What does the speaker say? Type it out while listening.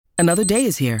Another day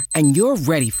is here, and you're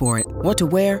ready for it. What to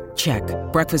wear? Check.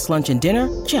 Breakfast, lunch, and dinner?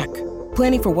 Check.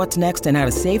 Planning for what's next and how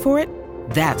to save for it?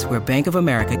 That's where Bank of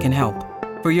America can help.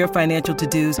 For your financial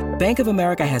to-dos, Bank of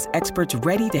America has experts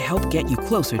ready to help get you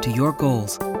closer to your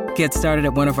goals. Get started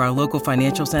at one of our local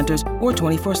financial centers or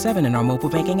 24/7 in our mobile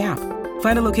banking app.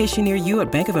 Find a location near you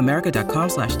at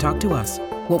bankofamerica.com/talktous.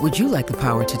 What would you like the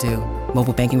power to do?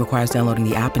 Mobile banking requires downloading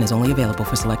the app and is only available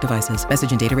for select devices.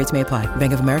 Message and data rates may apply.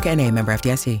 Bank of America N.A., member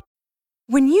FDIC.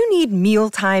 When you need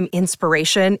mealtime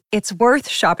inspiration, it's worth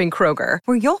shopping Kroger,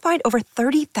 where you'll find over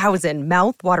 30,000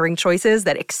 mouth-watering choices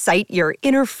that excite your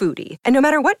inner foodie. And no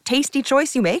matter what tasty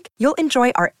choice you make, you'll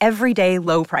enjoy our everyday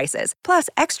low prices, plus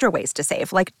extra ways to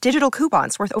save, like digital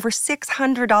coupons worth over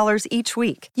 $600 each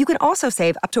week. You can also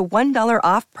save up to $1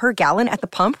 off per gallon at the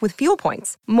pump with fuel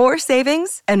points. More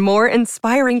savings and more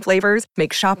inspiring flavors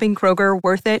make shopping Kroger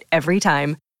worth it every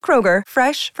time. Kroger,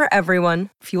 fresh for everyone.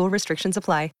 Fuel restrictions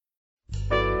apply.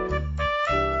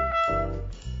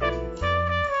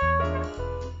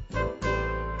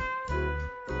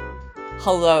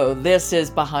 Hello, this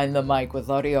is Behind the Mic with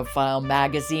AudioFile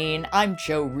Magazine. I'm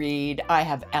Joe Reed. I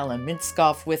have Alan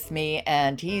Minskoff with me,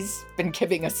 and he's been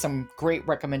giving us some great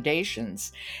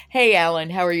recommendations. Hey,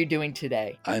 Alan, how are you doing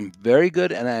today? I'm very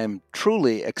good, and I'm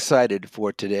truly excited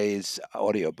for today's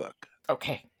audiobook.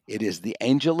 Okay. It is The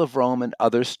Angel of Rome and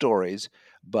Other Stories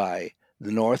by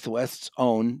the Northwest's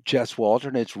own Jess Walter,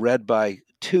 and it's read by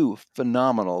two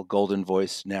phenomenal Golden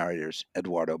Voice narrators,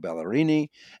 Eduardo Ballerini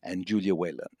and Julia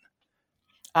Whelan.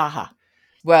 Aha.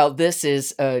 Well, this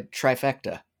is a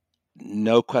trifecta.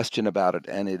 No question about it,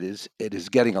 and it is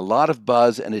getting a lot of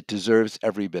buzz, and it deserves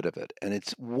every bit of it, and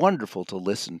it's wonderful to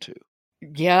listen to.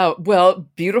 Yeah, well,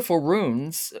 Beautiful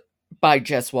Runes by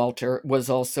Jess Walter was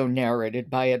also narrated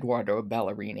by Eduardo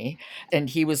Ballerini, and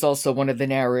he was also one of the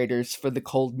narrators for The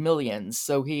Cold Millions,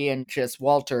 so he and Jess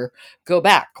Walter go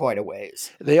back quite a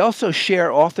ways. They also share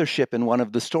authorship in one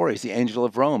of the stories, The Angel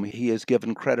of Rome. He is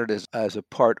given credit as a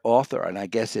part author, and I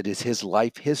guess it is his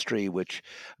life history which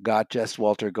got Jess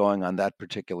Walter going on that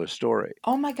particular story.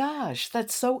 Oh my gosh,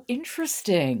 that's so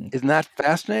interesting. Isn't that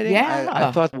fascinating? Yeah.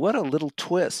 I thought, what a little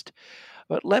twist.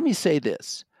 But let me say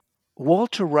this.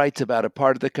 Walter writes about a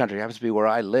part of the country, happens to be where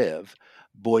I live,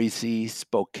 Boise,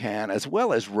 Spokane, as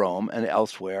well as Rome and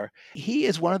elsewhere. He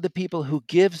is one of the people who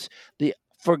gives the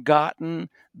forgotten,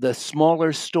 the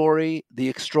smaller story, the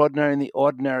extraordinary and the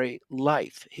ordinary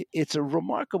life. It's a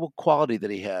remarkable quality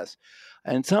that he has.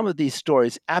 And some of these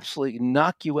stories absolutely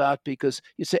knock you out because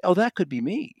you say, oh, that could be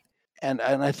me. And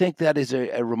I think that is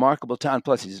a remarkable talent.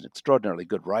 Plus, he's an extraordinarily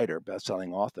good writer,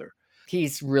 best-selling author.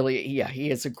 He's really, he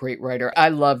is a great writer. I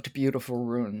loved Beautiful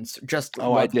Runes.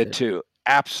 I did too.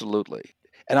 Absolutely.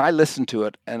 And I listened to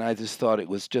it, and I just thought it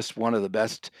was just one of the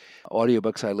best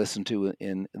audiobooks I listened to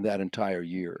in that entire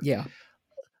year. Yeah.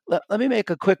 Let me make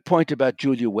a quick point about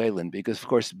Julia Whelan, because, of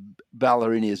course,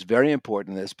 Ballerini is very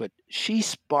important in this, but she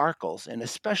sparkles in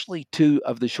especially two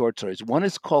of the short stories. One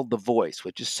is called The Voice,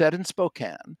 which is set in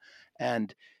Spokane,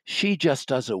 and she just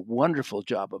does a wonderful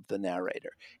job of the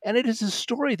narrator. And it is a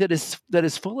story that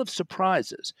is full of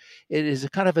surprises. It is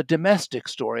a kind of a domestic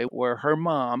story where her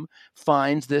mom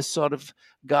finds this sort of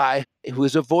guy who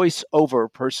is a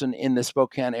voiceover person in the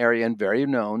Spokane area and very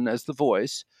known as The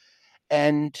Voice.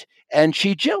 And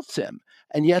she jilts him.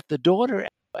 And yet the daughter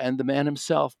and the man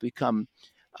himself become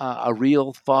a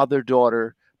real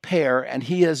father-daughter pair, and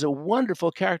he is a wonderful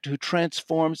character who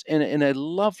transforms in a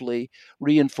lovely,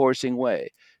 reinforcing way.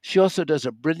 She also does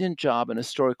a brilliant job in a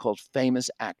story called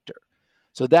Famous Actor.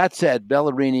 So that said,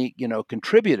 Ballerini,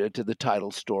 contributed to the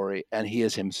title story, and he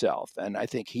is himself. And I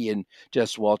think he and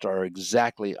Jess Walter are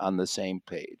exactly on the same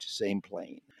page, same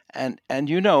plane. And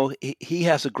he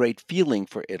has a great feeling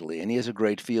for Italy, and he has a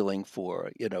great feeling for,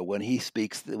 when he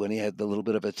speaks, when he had the little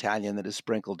bit of Italian that is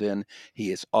sprinkled in,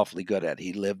 he is awfully good at it.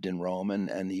 He lived in Rome,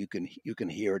 and you can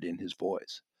hear it in his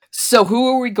voice. So who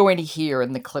are we going to hear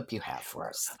in the clip you have for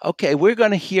us? Okay, we're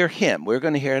going to hear him. We're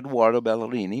going to hear Eduardo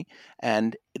Ballerini,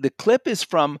 and the clip is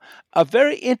from a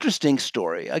very interesting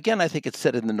story. Again, I think it's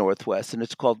set in the Northwest, and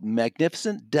it's called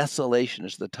Magnificent Desolation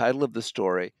is the title of the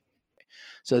story.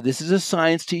 So this is a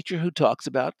science teacher who talks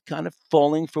about kind of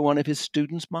falling for one of his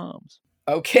students' moms.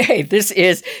 Okay, this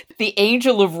is The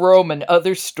Angel of Rome and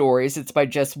Other Stories. It's by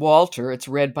Jess Walter. It's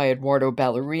read by Eduardo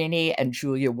Ballerini and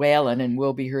Julia Whelan, and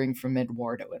we'll be hearing from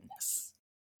Eduardo in this.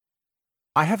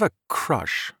 I have a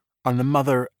crush on the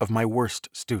mother of my worst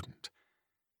student.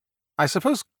 I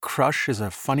suppose crush is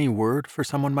a funny word for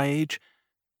someone my age,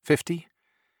 50,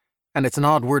 and it's an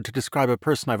odd word to describe a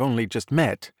person I've only just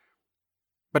met.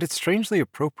 But it's strangely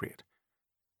appropriate.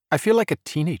 I feel like a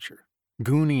teenager,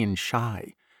 goony and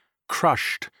shy,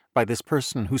 crushed by this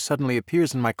person who suddenly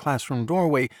appears in my classroom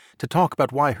doorway to talk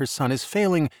about why her son is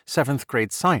failing 7th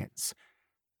grade science.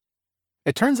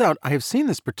 It turns out I have seen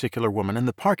this particular woman in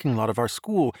the parking lot of our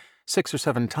school 6 or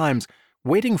 7 times,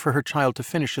 waiting for her child to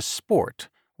finish a sport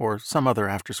or some other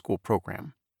after-school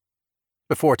program.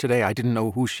 Before today, I didn't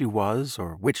know who she was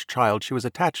or which child she was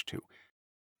attached to.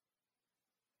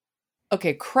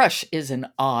 Okay, crush is an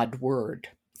odd word.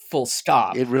 Full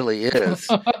stop. It really is.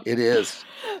 It is.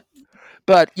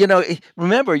 But,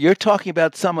 remember, you're talking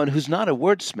about someone who's not a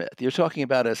wordsmith. You're talking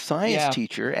about a science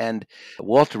teacher, and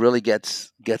Walter really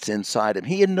gets inside him.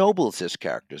 He ennobles his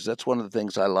characters. That's one of the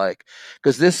things I like.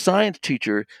 Because this science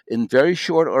teacher, in very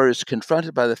short order, is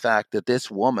confronted by the fact that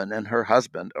this woman and her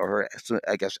husband, or her,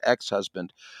 I guess,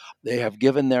 ex-husband, they have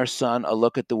given their son a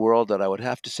look at the world that I would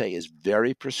have to say is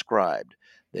very prescribed.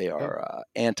 They are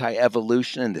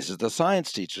anti-evolution, and this is the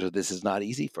science teacher, so this is not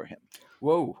easy for him.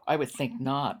 Whoa, I would think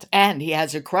not. And he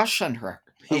has a crush on her.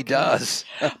 He does.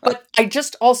 But I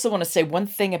just also want to say one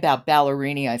thing about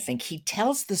Ballerini. I think he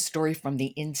tells the story from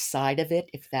the inside of it,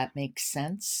 if that makes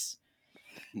sense.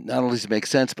 Not only does it make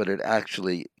sense, but it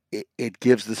actually it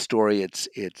gives the story its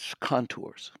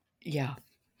contours. Yeah.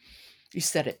 You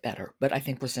said it better, but I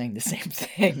think we're saying the same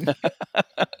thing.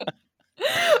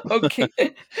 Okay,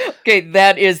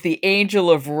 that is The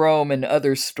Angel of Rome and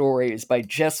Other Stories by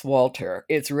Jess Walter.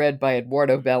 It's read by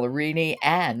Eduardo Ballerini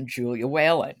and Julia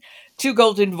Whalen. 2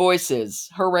 golden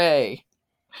voices. Hooray.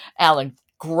 Alan,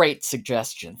 great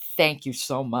suggestion. Thank you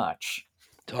so much.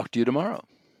 Talk to you tomorrow.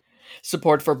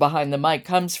 Support for Behind the Mic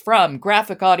comes from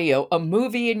Graphic Audio, A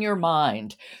Movie in Your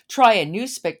Mind. Try a new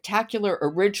spectacular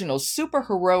original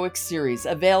superheroic series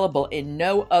available in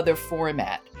no other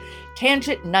format.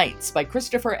 Tangent Nights by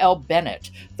Christopher L. Bennett.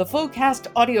 The full cast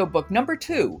audiobook number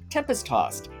 2, Tempest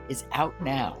Tossed, is out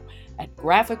now at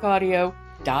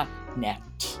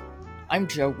graphicaudio.net. I'm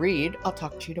Jo Reed. I'll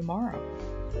talk to you tomorrow.